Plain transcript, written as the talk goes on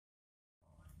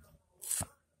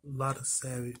Lotto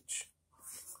Savage.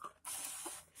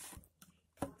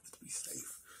 Let's be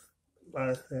safe.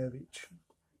 Lotto Savage.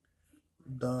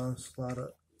 Don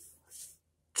Slaughter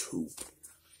 2.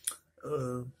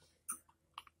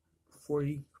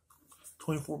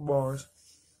 24 bars.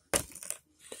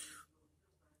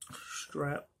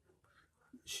 Strap.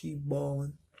 She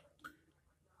ballin'.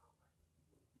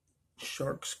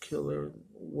 Sharks killer.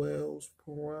 Whales.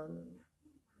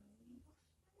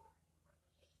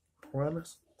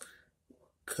 Piranhas.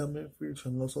 Coming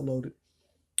featuring Lotto Loaded.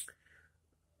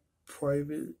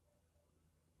 Private.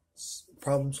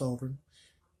 Problem solving.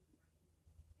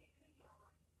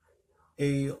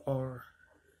 ARN.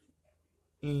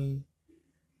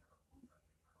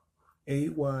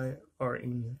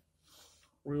 AYRN.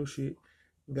 Real shit.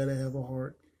 Gotta have a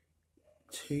heart.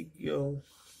 Take your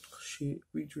shit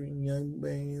featuring young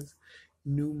bands,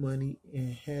 new money,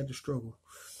 and had to struggle.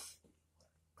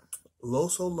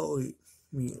 Lotto Loaded,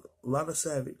 Lotto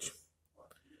Savage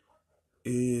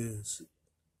is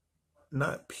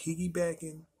not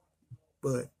piggybacking,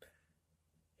 but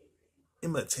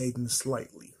imitating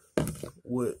slightly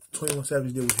what 21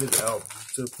 Savage did with his album,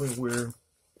 to the point where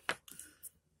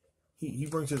he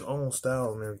brings his own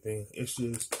style and everything. It's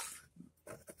just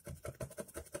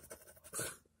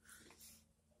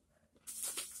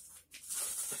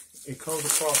it comes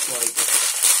across like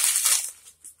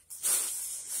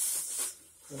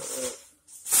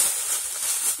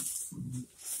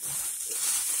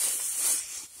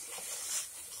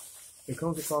it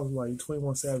comes across like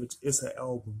 21 Savage. It's an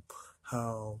album.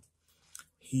 How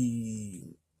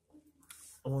he,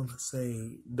 I want to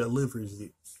say, delivers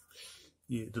it.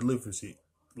 Yeah, delivers it.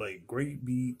 Like, great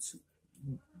beats,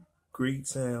 great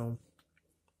sound.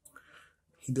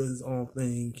 He does his own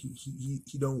thing.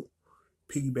 He don't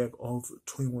piggyback off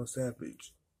 21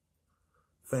 Savage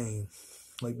fame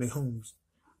like they homies.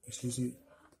 That's just it.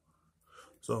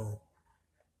 So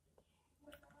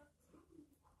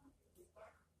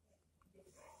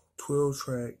 12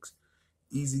 tracks,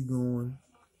 easy going,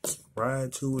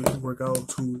 ride to it, work out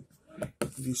to it,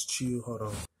 just chill. Hold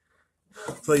on.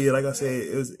 So yeah, like I said,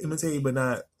 it was imitating, but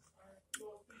not.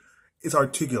 It's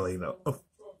articulating. I'm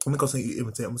not gonna say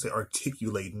imitate. I'm gonna say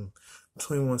articulating.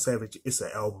 21 Savage. It's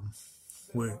an album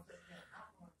with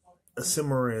a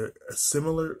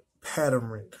similar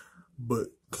pattern, but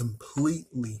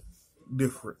completely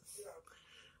different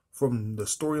from the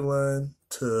storyline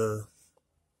to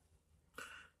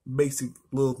basic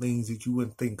little things that you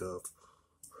wouldn't think of.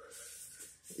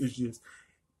 It's just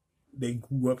they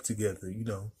grew up together, you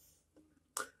know.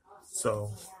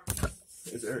 So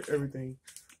it's everything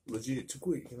legit too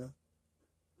quick, you know.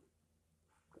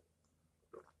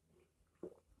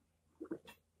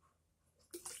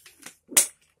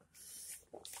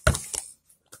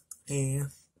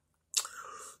 And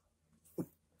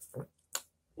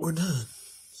we're done.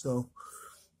 So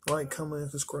like, comment,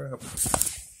 and subscribe.